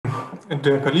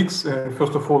Dear colleagues,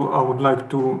 first of all, I would like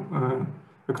to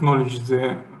acknowledge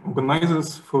the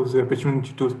organizers for the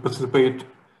opportunity to participate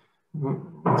in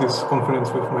this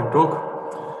conference with my talk.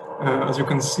 As you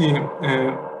can see,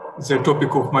 the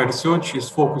topic of my research is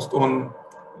focused on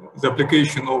the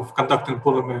application of conducting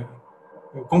polymer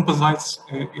composites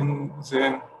in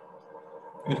the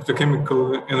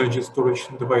electrochemical energy storage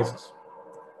devices.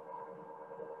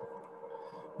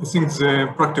 I think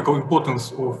the practical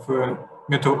importance of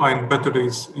metal-ion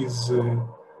batteries is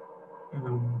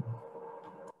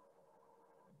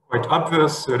quite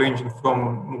obvious, ranging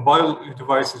from mobile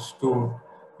devices to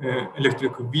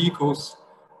electric vehicles.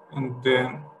 And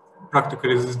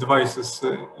practically, these devices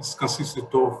is consisted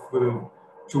of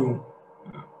two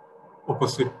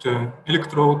opposite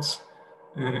electrodes.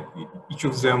 Each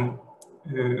of them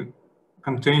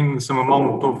contain some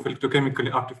amount of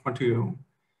electrochemically active material.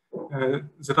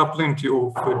 There are plenty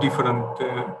of different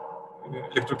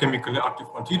electrochemically active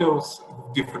materials,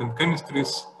 different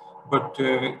chemistries, but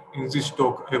in this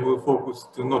talk I will focus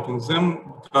not on them,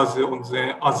 but rather on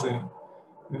the other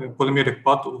polymeric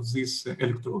part of these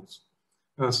electrodes.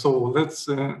 So let's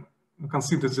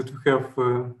consider that we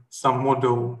have some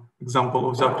model example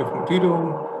of the active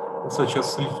material, such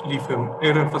as lithium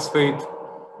iron phosphate,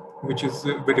 which is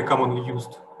very commonly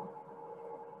used.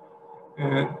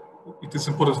 It is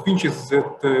important features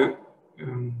that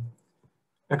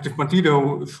active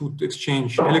material should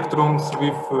exchange electrons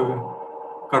with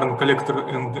current collector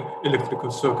and electrical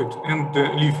circuit, and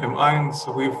lithium ions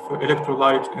with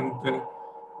electrolyte and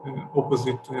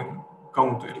opposite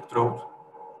counter electrode.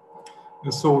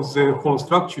 And so the whole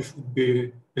structure should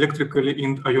be electrically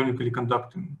and ionically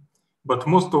conducting. But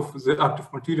most of the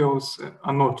active materials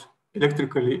are not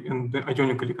electrically and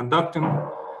ionically conducting.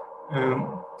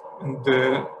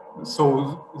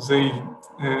 So they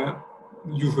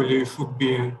usually should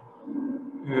be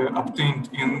obtained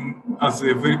in as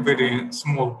very, very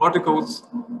small particles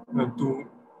to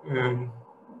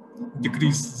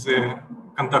decrease the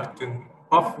conducting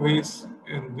pathways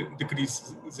and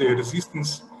decrease the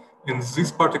resistance. And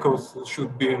these particles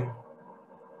should be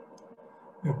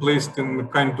placed in a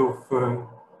kind of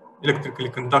electrically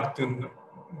conducting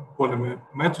polymer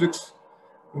matrix,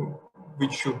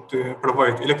 which should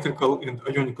provide electrical and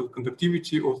ionical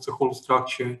conductivity of the whole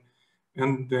structure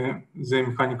and the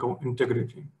mechanical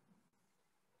integrity.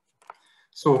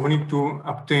 So we need to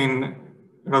obtain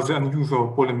rather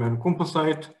unusual polymer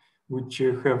composite, which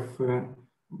have a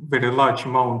very large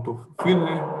amount of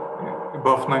filler,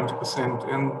 above 90%,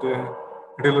 and a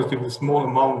relatively small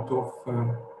amount of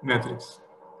matrix.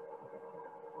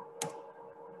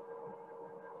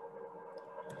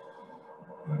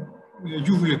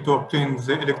 Usually to obtain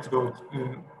the electrode,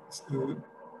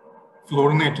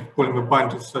 fluorinated polymer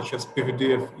binders such as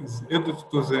PVDF is added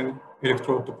to the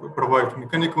electrode to provide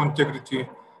mechanical integrity,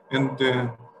 and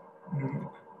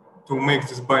to make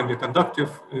this binder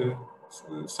conductive,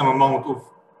 some amount of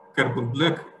carbon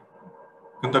black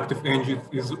conductive agent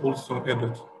is also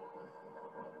added.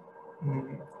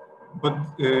 But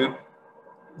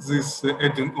this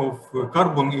adding of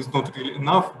carbon is not really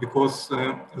enough, because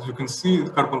as you can see,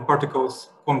 carbon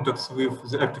particles contacts with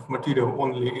the active material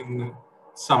only in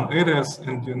some areas,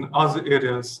 and in other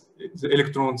areas the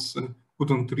electrons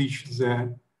couldn't reach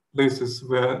the places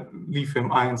where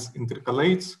lithium ions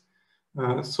intercalates.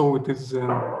 So it is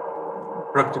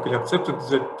practically accepted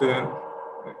that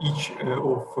each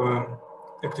of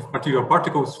active material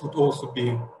particles should also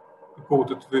be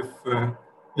coated with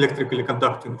electrically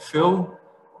conducting shell.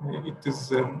 It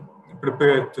is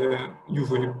prepared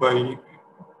usually by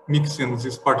mixing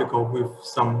this particle with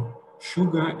some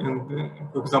sugar and,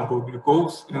 for example,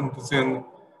 glucose, and then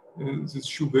this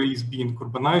sugar is being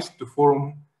carbonized to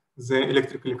form the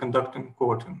electrically conducting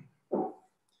coating.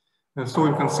 So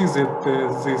you can see that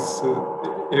this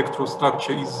electrode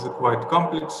structure is quite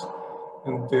complex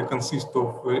and consists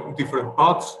of different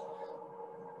parts,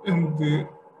 and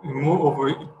moreover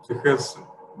it has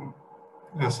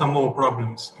some more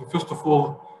problems. First of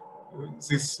all,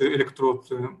 this electrode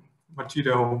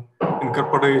material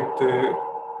incorporate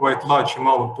quite large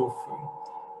amount of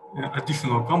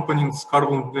additional components,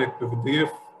 carbon black,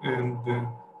 PVDF, and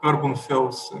carbon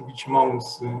shells, which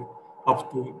amounts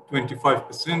up to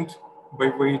 25% by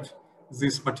weight.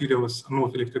 These materials are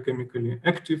not electrochemically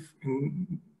active,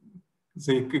 and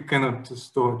they cannot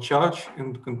store charge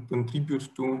and can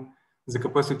contribute to the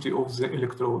capacity of the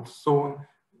electrode. So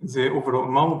the overall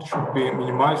amount should be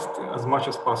minimized as much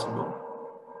as possible.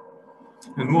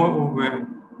 And moreover,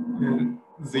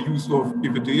 the use of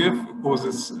PVDF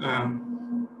causes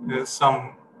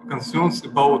some concerns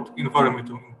about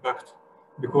environmental impact,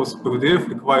 because PVDF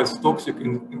requires toxic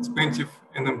and expensive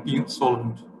NMP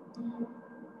solvent.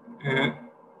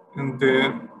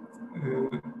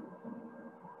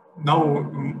 Now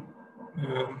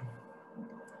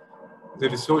the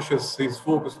researchers is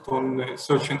focused on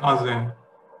searching other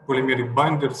polymeric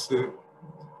binders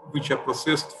which are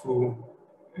processed through,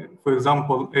 for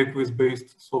example,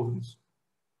 aqueous-based solvents.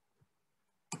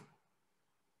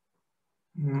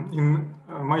 In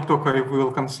my talk, I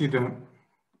will consider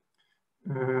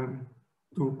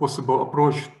two possible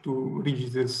approach to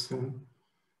reach this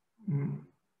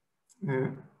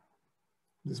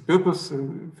this purpose.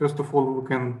 First of all, we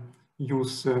can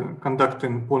use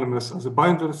conducting polymers as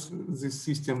binders. These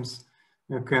systems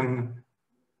can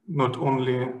not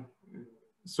only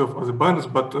serve as binders,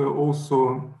 but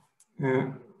also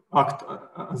act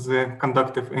as a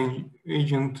conductive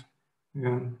agent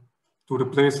to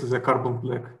replace the carbon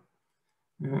black.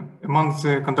 Among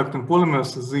the conducting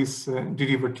polymers, this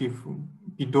derivative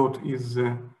P dot is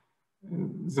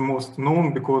the most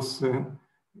known because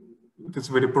it is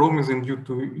very promising due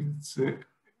to its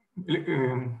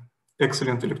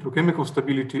excellent electrochemical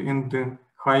stability and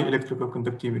high electrical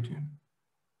conductivity.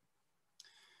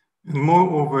 And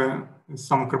moreover,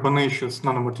 some carbonaceous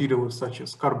nanomaterials such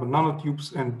as carbon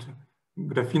nanotubes and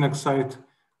graphene oxide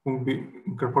will be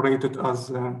incorporated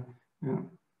as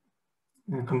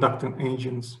conducting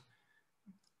agents.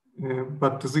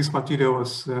 But these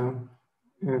materials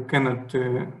cannot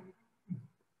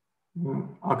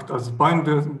act as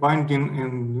binding,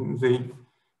 and they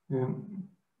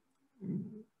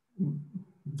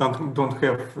don't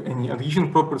have any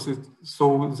adhesion properties,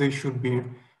 so they should be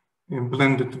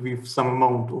blended with some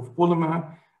amount of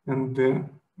polymer, and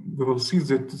we will see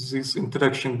that this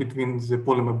interaction between the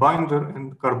polymer binder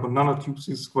and carbon nanotubes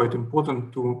is quite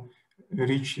important to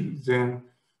reach the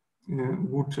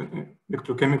good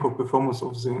electrochemical performance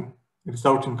of the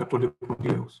resulting cathodic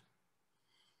materials.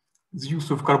 The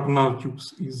use of carbon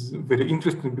nanotubes is very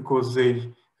interesting because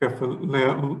they have a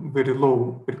very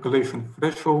low percolation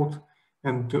threshold,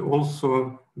 and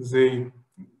also they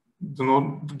do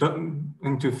not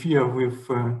interfere with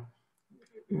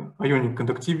ionic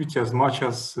conductivity as much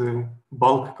as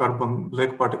bulk carbon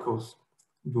black particles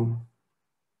do.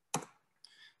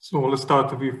 So let's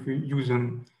start with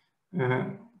using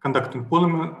conducting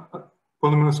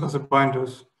polymers as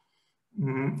binders.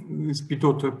 This P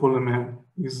dot polymer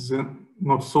is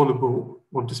not soluble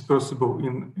or dispersible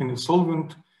in any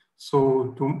solvent.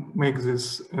 So to make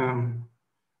this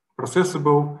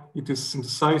processable, it is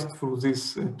synthesized through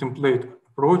this template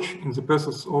approach in the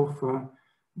presence of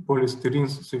polystyrene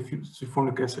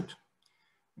sulfonic acid.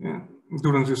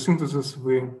 During the synthesis,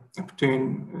 we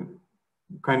obtain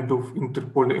kind of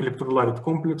interpolar electrolyte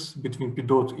complex between P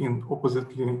dot and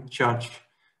oppositely charged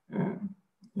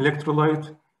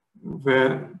electrolyte,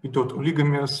 where P dot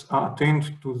oligomers are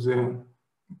attained to the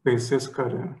PSS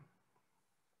carrier.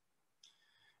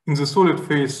 In the solid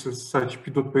phase, such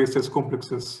P dot PSS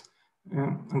complexes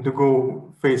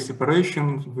undergo phase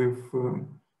separation with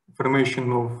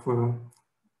formation of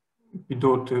P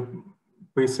dot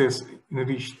PSS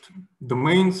enriched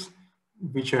domains,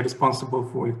 which are responsible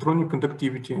for electronic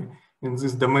conductivity, and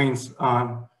these domains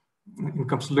are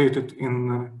encapsulated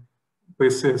in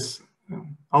PSS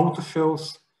outer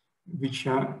shells, which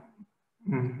are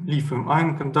lithium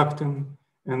ion conducting,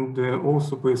 and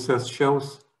also PSS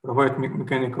shells provide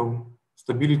mechanical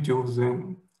stability of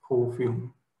the whole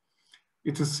film.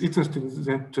 It is interesting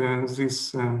that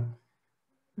this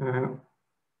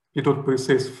P dot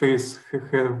PSS phase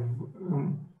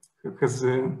has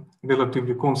a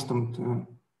relatively constant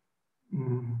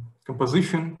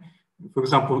composition. For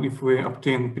example, if we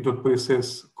obtain P dot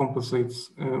PSS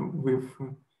composites with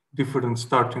different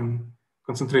starting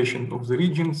concentration of the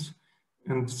regions,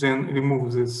 and then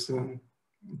remove this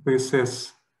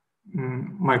PSS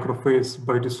microphase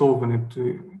by dissolving it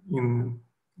in,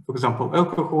 for example,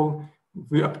 alcohol,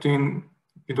 we obtain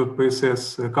P dot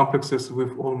PSS complexes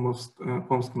with almost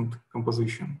constant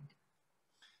composition.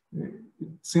 It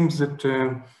seems that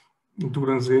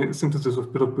during the synthesis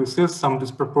of P dot PSS, some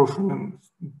disproportion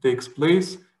takes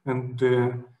place, and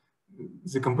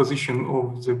the composition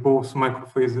of the both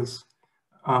microphases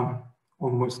are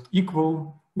almost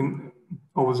equal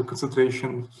over the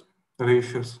concentration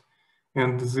ratios,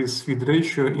 and this feed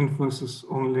ratio influences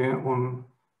only on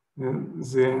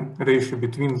the ratio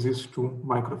between these two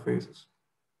microphases.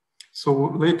 So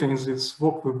later in this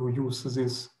work, we will use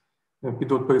this P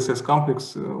dot PSS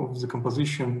complex of the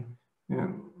composition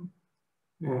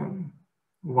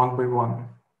one by one,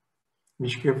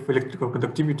 which have electrical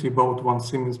conductivity about 1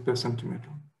 Siemens per centimeter.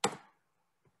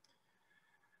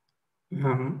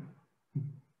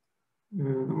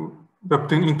 We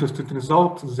obtain interesting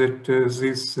result that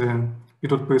this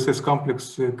P.PSS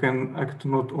complex can act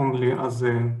not only as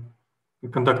a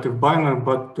conductive binder,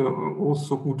 but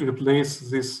also could replace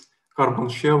this carbon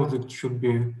shell that should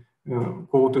be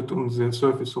coated on the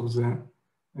surface of the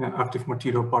active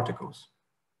material particles.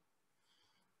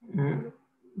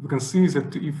 We can see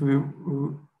that if we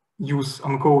use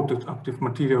uncoated active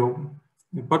material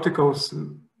particles,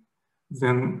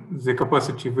 then the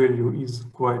capacity value is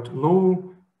quite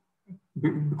low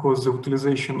because the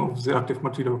utilization of the active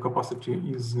material capacity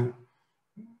is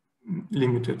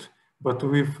limited. But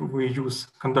if we use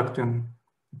conducting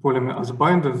polymer as a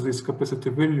binder, this capacity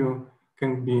value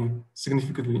can be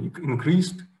significantly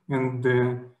increased and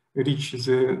reach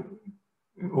the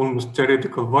almost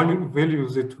theoretical value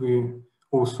that we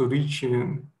also reach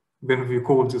when we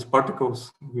coat these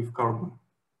particles with carbon.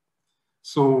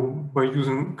 So by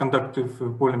using conductive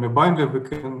polymer binder, we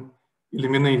can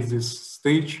eliminate this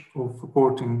stage of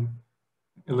coating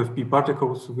LFP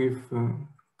particles with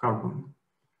carbon.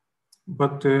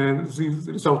 But the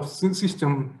result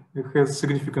system has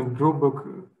significant drawback,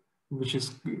 which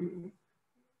is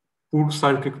poor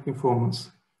cyclic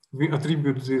performance. We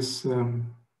attribute this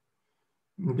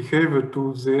behavior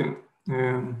to the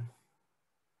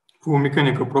poor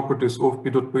mechanical properties of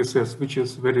P.PSS, which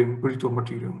is very brittle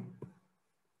material.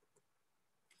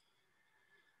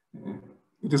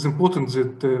 It is important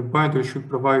that the binder should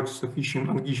provide sufficient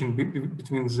adhesion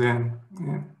between the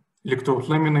electrode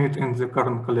laminate and the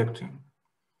current collector.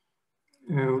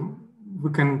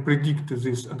 We can predict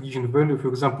this adhesion value, for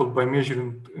example, by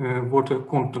measuring water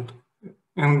content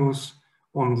angles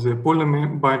on the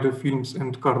polymer binder films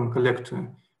and current collector.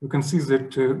 You can see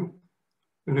that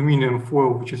aluminum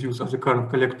foil, which is used as a current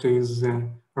collector, is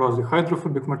rather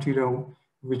hydrophobic material,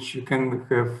 which can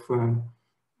have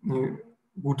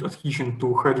good adhesion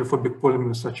to hydrophobic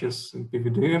polymers such as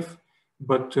PVDF,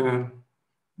 but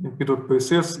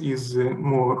P.PSS is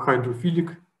more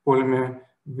hydrophilic polymer,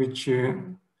 which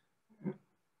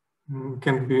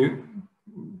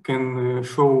can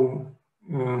show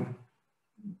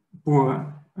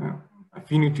poor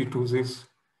affinity to this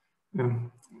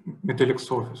metallic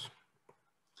surface.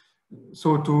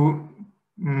 So to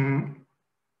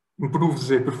improve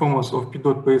the performance of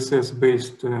P.PSS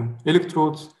based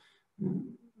electrodes,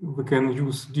 we can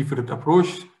use different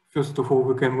approach. First of all,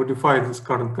 we can modify this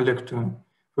current collector,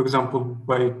 for example,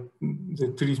 by the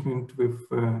treatment with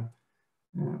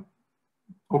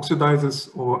oxidizers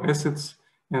or acids.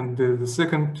 And the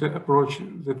second approach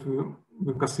that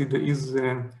we consider is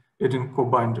adding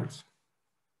co-binders.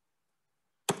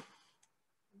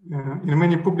 In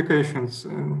many publications,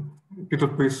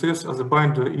 P.PSS as a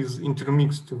binder is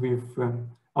intermixed with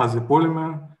other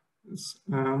polymer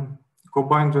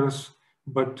co-binders,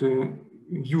 but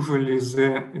usually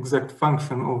the exact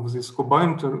function of this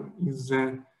co-binder is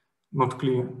not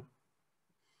clear.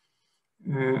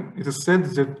 It is said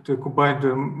that the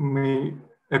co-binder may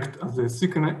act as a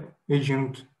thickener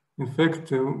agent. In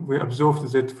fact, we observed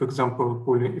that, for example,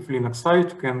 polyethylene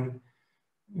oxide can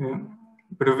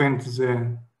prevent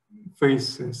the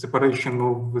phase separation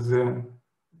of the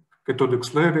cathodic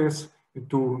slurries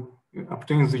to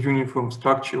obtain the uniform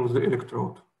structure of the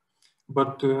electrode.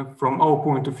 But from our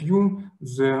point of view,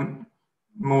 the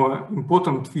more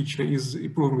important feature is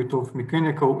improvement of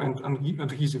mechanical and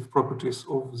adhesive properties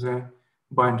of the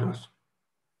binders.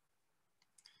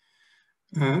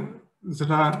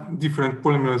 There are different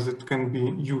polymers that can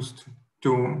be used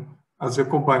as a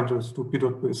co-binders to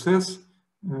P.PSS.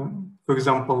 For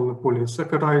example,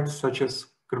 polysaccharides such as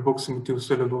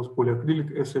carboxymethylcellulose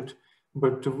polyacrylic acid.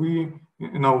 But we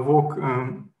in our work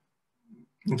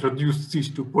introduced these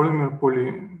two polymers,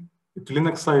 polyethylene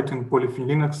oxide and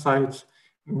polyphenylene oxides,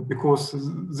 because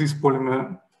this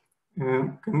polymer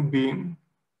can be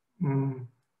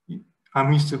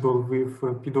unmixable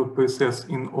with P.PSS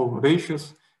in all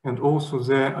ratios, and also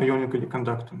they're ionically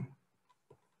conducting.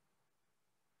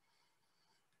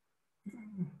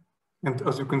 And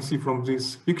as you can see from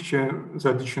this picture, the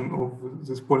addition of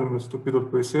these polymers to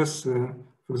P.PSS, for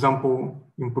example,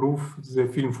 improve the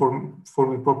film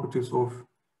forming properties of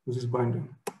this binder.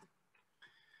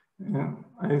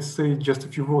 I say just a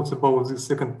few words about the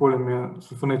second polymer,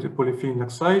 sulfonated polyphenylene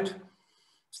oxide.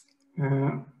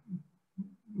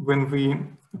 When we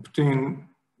obtain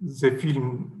the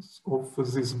films of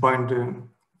this binder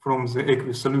from the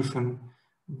aqueous solution,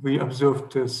 we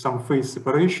observed some phase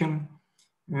separation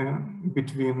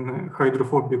between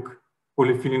hydrophobic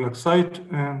polyphenylene oxide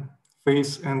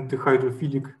phase and the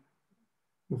hydrophilic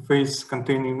phase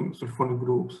containing sulfonic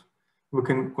groups. We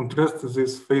can contrast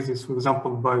these phases, for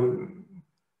example, by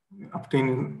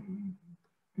obtaining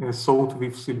salt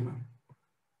with silver.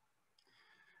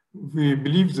 We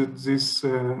believe that these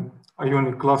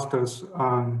ionic clusters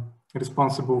are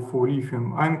responsible for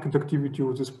lithium-ion conductivity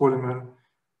of this polymer,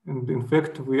 and in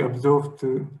fact, we observed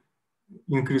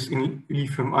increase in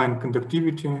lithium-ion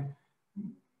conductivity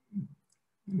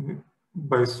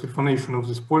by sulfonation of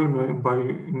this polymer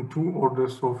in 2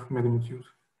 orders of magnitude.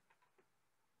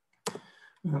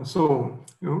 So,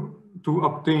 to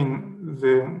obtain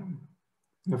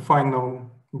the final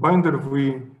binder,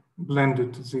 we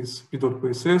blended this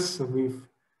P.PSS with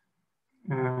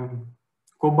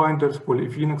co-binders,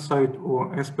 polyethylene oxide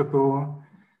or SPPO.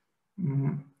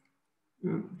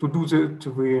 To do that,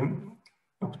 we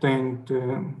obtained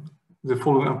the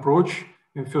following approach.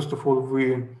 First of all,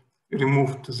 we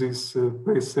removed this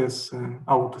PSS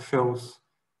outer shells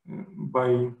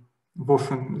by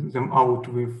washing them out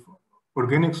with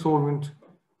organic solvent,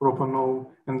 propanol,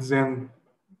 and then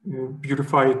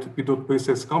purified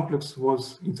P.PSS complex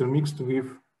was intermixed with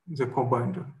the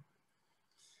co-binder.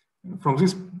 From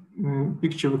this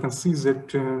picture, we can see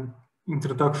that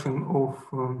introduction of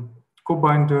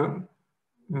co-binder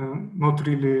not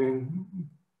really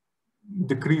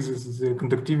decreases the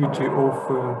conductivity of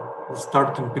the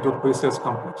starting P.PSS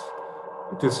complex.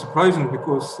 It is surprising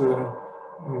because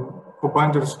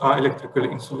co-binders are electrically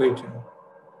insulating.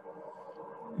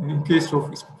 In case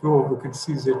of SPPO, we can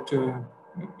see that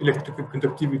electrical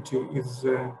conductivity is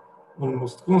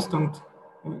almost constant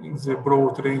in the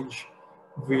broad range.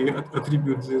 We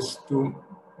attribute this to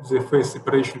the phase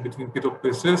separation between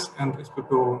P.PSS and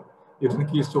SPPO. Yet in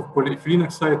case of polyethylene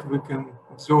oxide, we can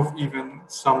observe even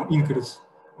some increase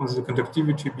on the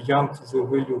conductivity beyond the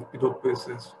value of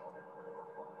P.PSS.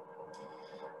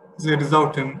 The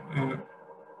resulting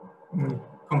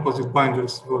composite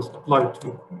binders was applied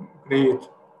to create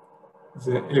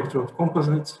the electrode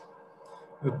composites.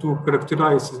 To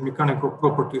characterize the mechanical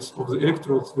properties of the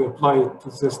electrodes, we applied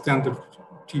the standard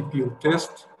TPL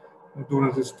test.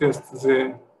 During this test,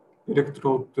 the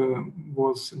electrode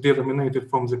was delaminated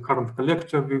from the current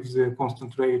collector with the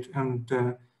constant rate, and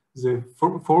the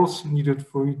force needed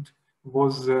for it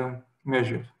was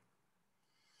measured.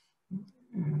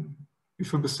 It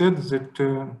should be said that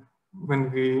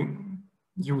when we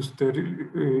used a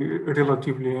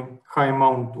relatively high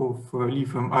amount of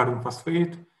lithium iron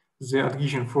phosphate, the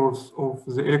adhesion force of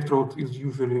the electrode is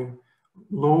usually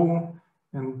low,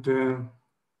 and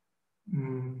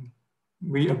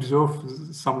we observe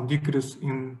some decrease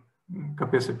in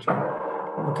capacity.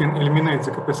 We can eliminate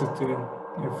the capacity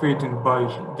fading by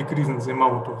decreasing the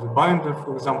amount of the binder,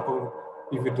 for example,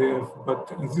 PVDF,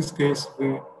 but in this case,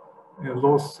 we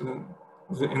lost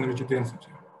the energy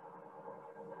density.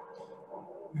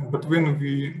 But when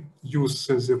we use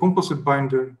the composite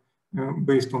binder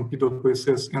based on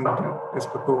P.PSS and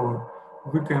SPPO,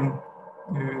 we can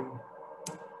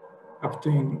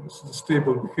obtain the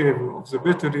stable behavior of the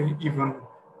battery even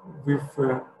with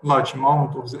a large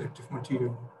amount of the active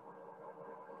material.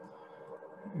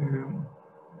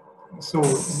 So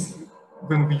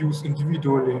when we use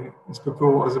individually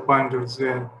SPPO as a binder,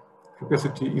 the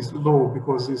capacity is low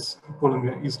because this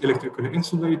polymer is electrically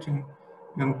insulating,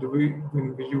 and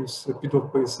when we use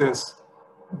P.PSS,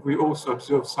 we also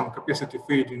observe some capacity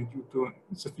fading due to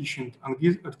insufficient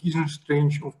adhesion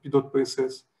range of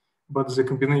P.PSS, but the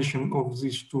combination of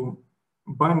these two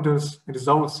binders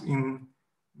results in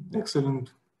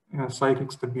excellent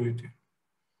cyclic stability.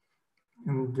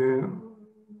 And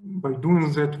by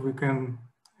doing that, we can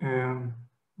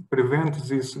prevent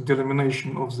this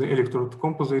delamination of the electrode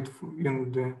composite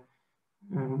and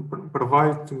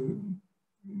provide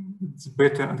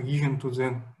better adhesion to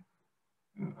the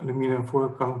aluminum foil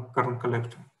current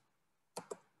collector.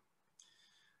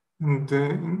 And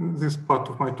in this part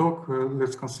of my talk,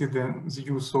 let's consider the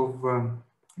use of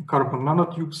carbon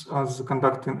nanotubes as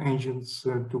conducting agents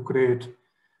to create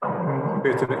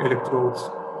better electrodes.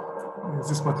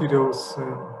 These materials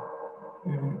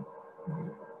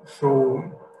show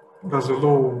rather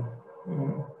low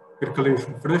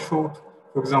percolation threshold.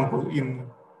 For example, in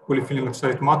polyethylene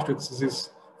oxide matrix, this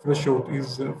threshold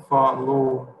is far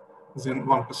lower than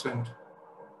 1%.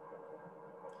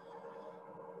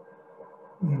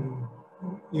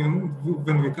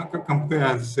 When we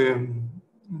compare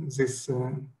this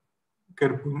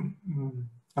carbon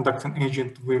conducting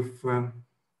agent with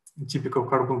typical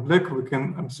carbon black, we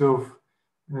can observe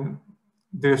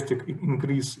drastic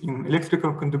increase in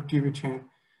electrical conductivity.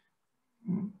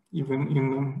 Even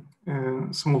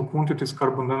in small quantities,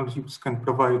 carbon nanotubes can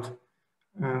provide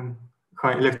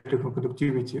high electrical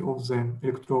conductivity of the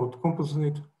electrode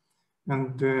composite,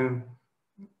 and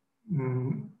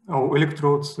our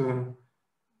electrodes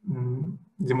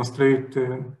demonstrate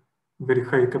very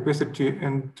high capacity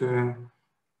and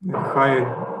high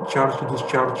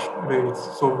charge-discharge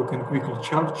rates, so we can quickly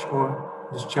charge or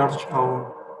discharge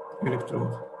our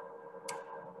electrode.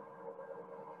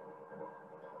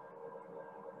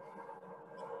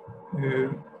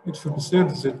 It should be said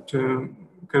that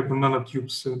carbon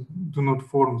nanotubes do not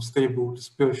form stable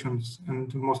dispersions in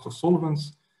most of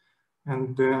solvents,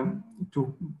 and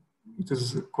it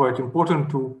is quite important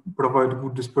to provide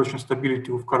good dispersion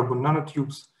stability of carbon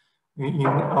nanotubes in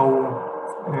our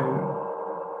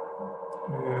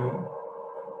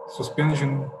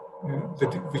suspension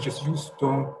which is used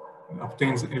to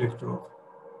obtain the electrode.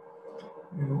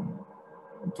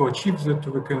 To achieve that,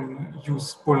 we can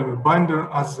use polymer binder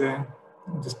as a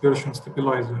dispersion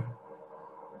stabilizer.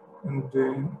 And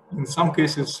in some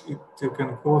cases, it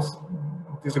can cause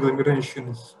disaggregation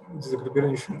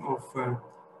of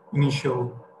initial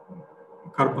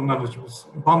carbon nanotubes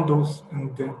bundles,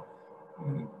 and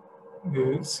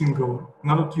single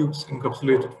nanotubes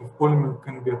encapsulated with polymer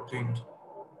can be obtained.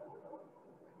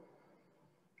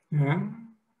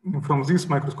 From these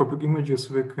microscopic images,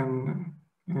 we can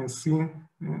see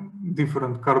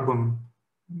different carbon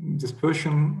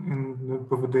dispersion in the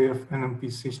PVDF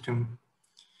NMP system.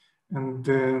 And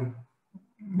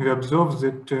we observe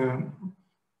that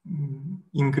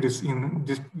increase in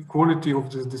this quality of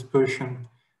this dispersion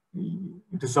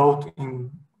result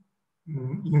in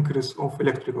increase of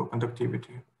electrical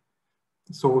conductivity.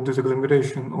 So this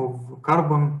agglomeration of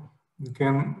carbon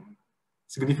can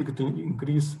significantly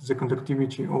increase the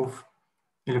conductivity of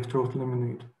electrode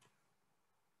laminate.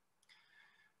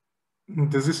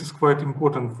 This is quite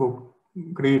important for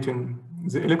creating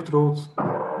the electrodes.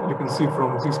 You can see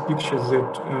from these pictures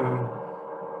that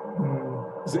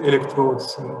the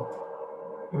electrodes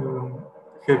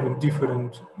have a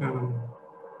different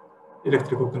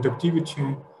electrical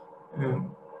conductivity,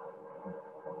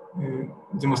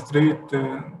 demonstrate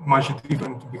much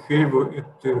different behavior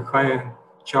at higher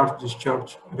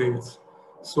charge-discharge rates.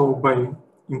 So by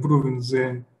improving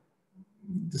the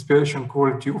dispersion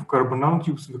quality of carbon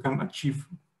nanotubes, we can achieve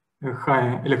a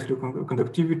higher electrical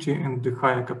conductivity and the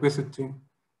higher capacity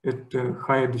at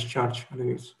higher discharge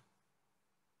rates.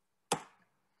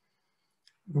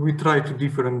 We tried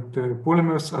different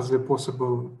polymers as a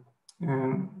possible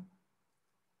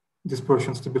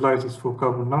dispersion stabilizers for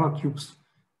carbon nanotubes.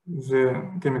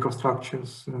 The chemical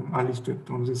structures are listed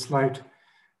on this slide.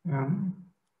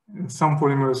 Some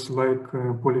polymers like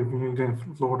polyvinylidene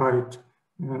fluoride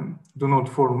do not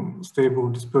form stable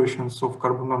dispersions of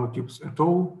carbon nanotubes at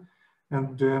all.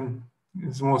 And the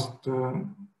most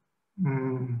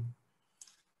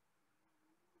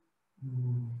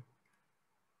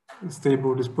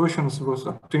stable dispersions was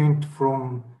obtained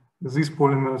from these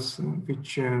polymers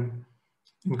which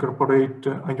incorporate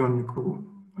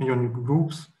ionic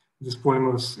groups. This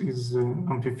polymers is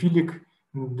amphiphilic,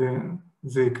 and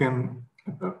they can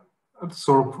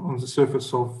absorb on the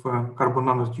surface of carbon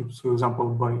nanotubes, for example,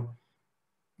 by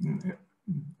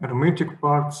aromatic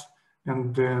parts,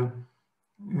 and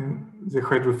the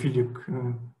hydrophilic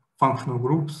functional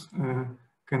groups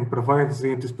can provide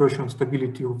the dispersion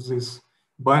stability of these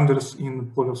binders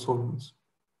in polar solvents.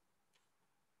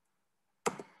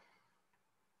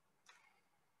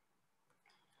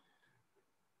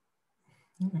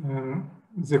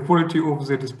 The quality of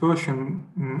the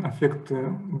dispersion affect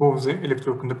both the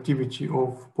electroconductivity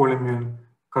of polymer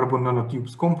carbon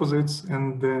nanotubes composites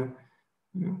and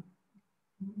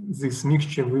this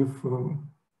mixture with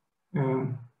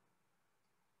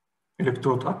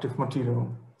electrode active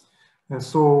material.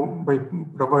 So by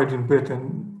providing better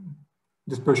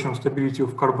dispersion stability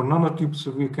of carbon nanotubes,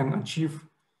 we can achieve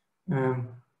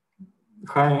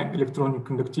higher electronic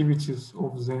conductivities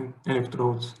of the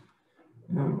electrodes.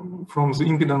 From the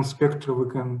impedance spectra, we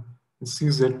can see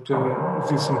that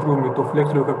this improvement of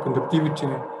electrical conductivity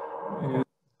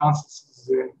enhances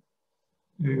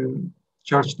the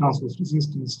charge transfer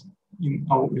resistance in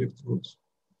our electrodes.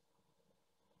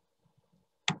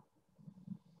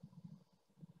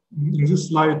 In this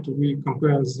slide, we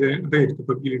compare the rate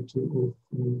capability of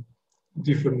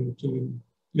different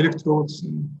electrodes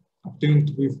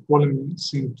obtained with polymer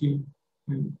CMT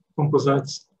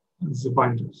composites as the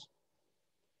binders.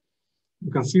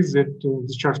 You can see that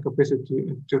discharge capacity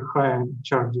at higher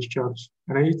charge-discharge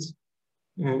rates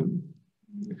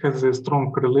has a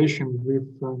strong correlation with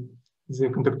the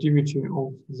conductivity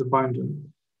of the binder.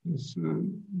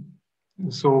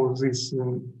 So this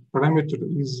parameter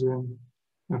is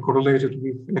correlated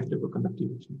with electrical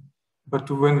conductivity. But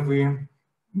when we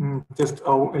test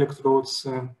our electrodes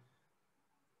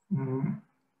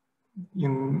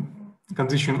in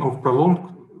condition of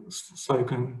prolonged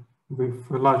cycling with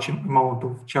a large amount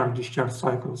of charge-discharge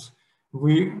cycles,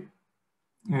 we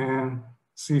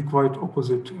see quite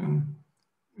opposite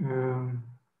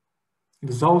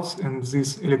results, and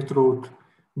this electrode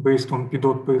based on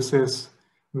P-dot PSS,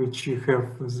 which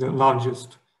have the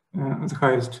largest, the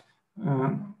highest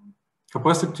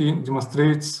capacity,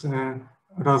 demonstrates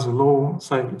rather low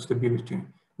cyclic stability,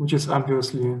 which is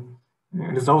obviously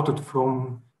resulted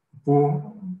from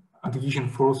poor adhesion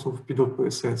force of P-dot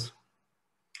PSS.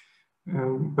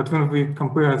 But when we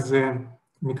compare the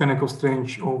mechanical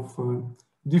strength of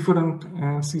different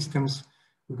systems,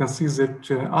 we can see that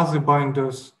other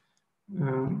binders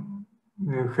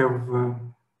have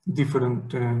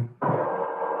different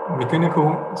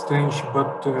mechanical strength,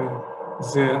 but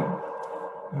the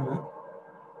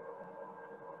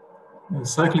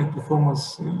cycling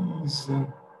performance is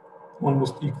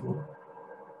almost equal.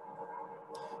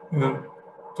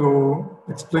 To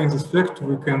explain this fact,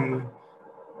 we can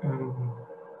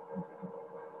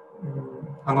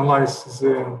analyze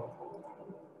the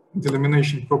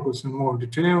delamination properties in more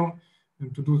detail.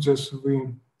 And to do this,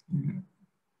 we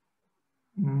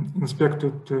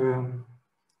inspected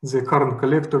the current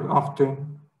collector after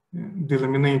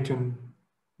delaminating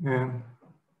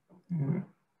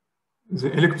the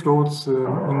electrodes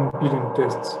in peeling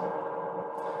tests.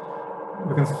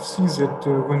 We can see that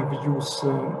when we use,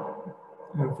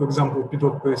 for example,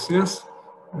 P-dot PSS,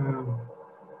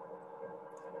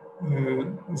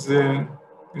 the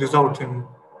resulting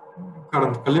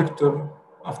current collector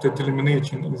after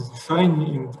delamination is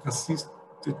shiny and consisted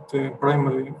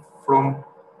primarily from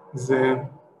the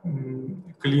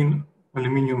clean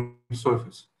aluminum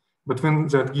surface. But when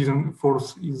the adhesion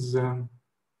force is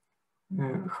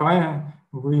higher,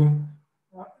 we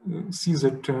see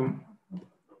that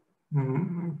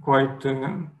quite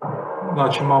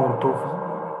large amount of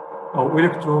our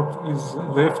electrode is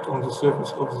left on the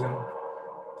surface of the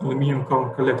aluminum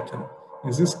current collector.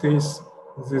 In this case,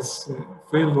 this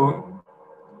failure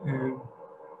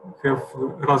have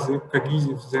rather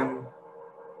cohesive than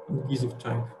adhesive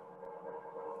type.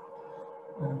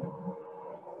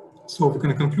 So we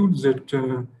can conclude that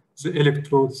the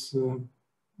electrodes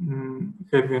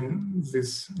having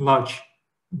these large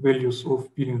values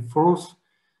of peeling force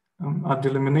are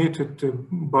delaminated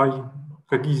by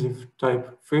cohesive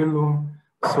type failure.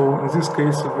 So in this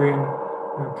case, we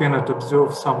cannot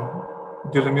observe some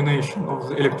delamination of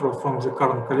the electrode from the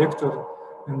current collector,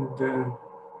 and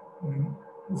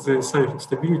the cyclic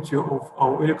stability of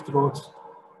our electrodes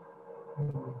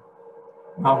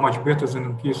are much better than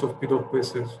in case of P-dot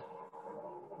PSS.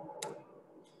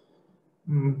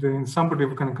 And in summary,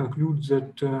 we can conclude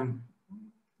that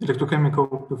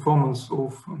electrochemical performance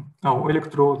of our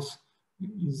electrodes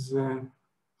is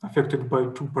affected by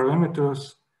two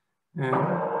parameters,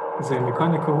 the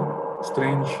mechanical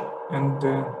strength and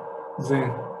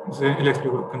the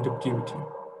electrical conductivity.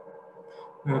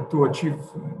 To achieve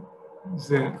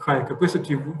the higher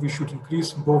capacity, we should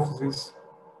increase both these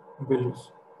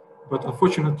values. But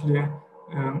unfortunately,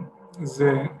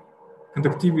 the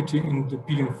conductivity and the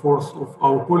peeling force of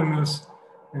our polymers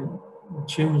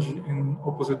change in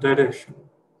opposite direction.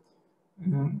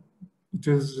 It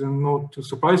is not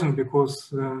surprising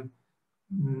because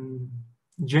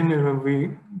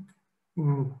generally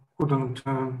we couldn't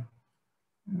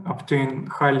obtain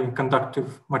highly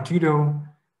conductive material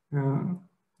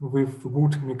with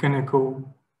good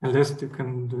mechanical, elastic,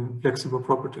 and flexible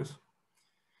properties.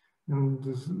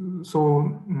 And so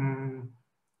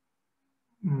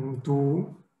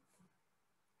to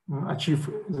achieve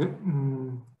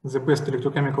the best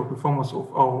electrochemical performance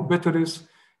of our batteries,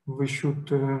 we should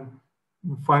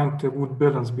find a good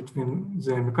balance between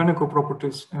the mechanical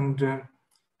properties and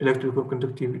electrical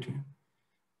conductivity.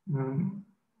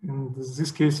 In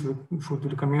this case, we should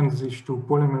recommend these two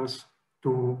polymers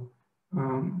to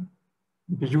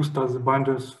be used as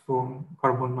binders for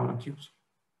carbon nanotubes.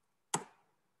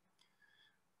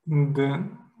 And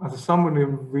as a summary,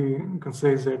 we can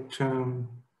say that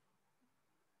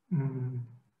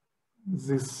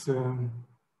these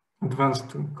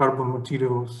advanced carbon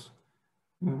materials,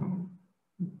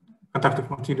 conductive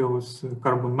materials,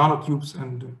 carbon nanotubes,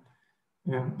 and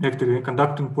electrically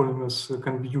conducting polymers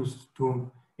can be used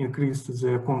to increase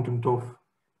the content of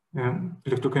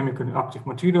electrochemically active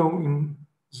material in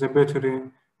the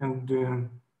battery and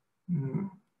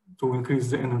to increase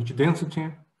the energy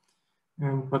density.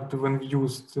 But when we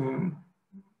used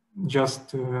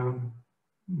just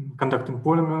conducting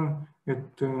polymer,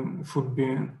 it should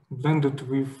be blended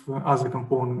with other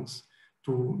components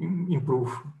to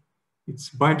improve its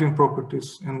binding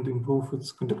properties and improve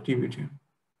its conductivity.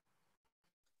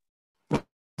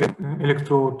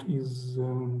 electrode is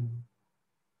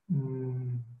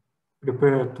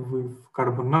prepared with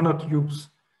carbon nanotubes,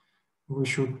 we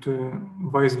should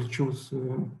wisely choose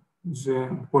the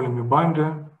polymer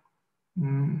binder.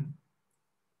 In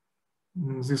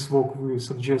this work, we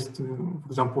suggest, for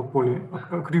example,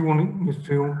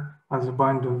 polyacrylonitrile as a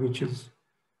binder, which is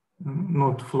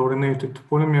not fluorinated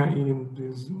polymer and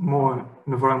is more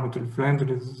environmentally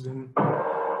friendly than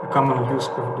a common use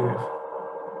PVDF.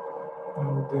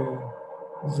 And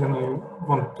then I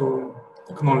want to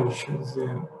acknowledge the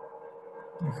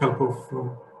help of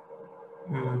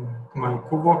my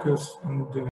co-workers and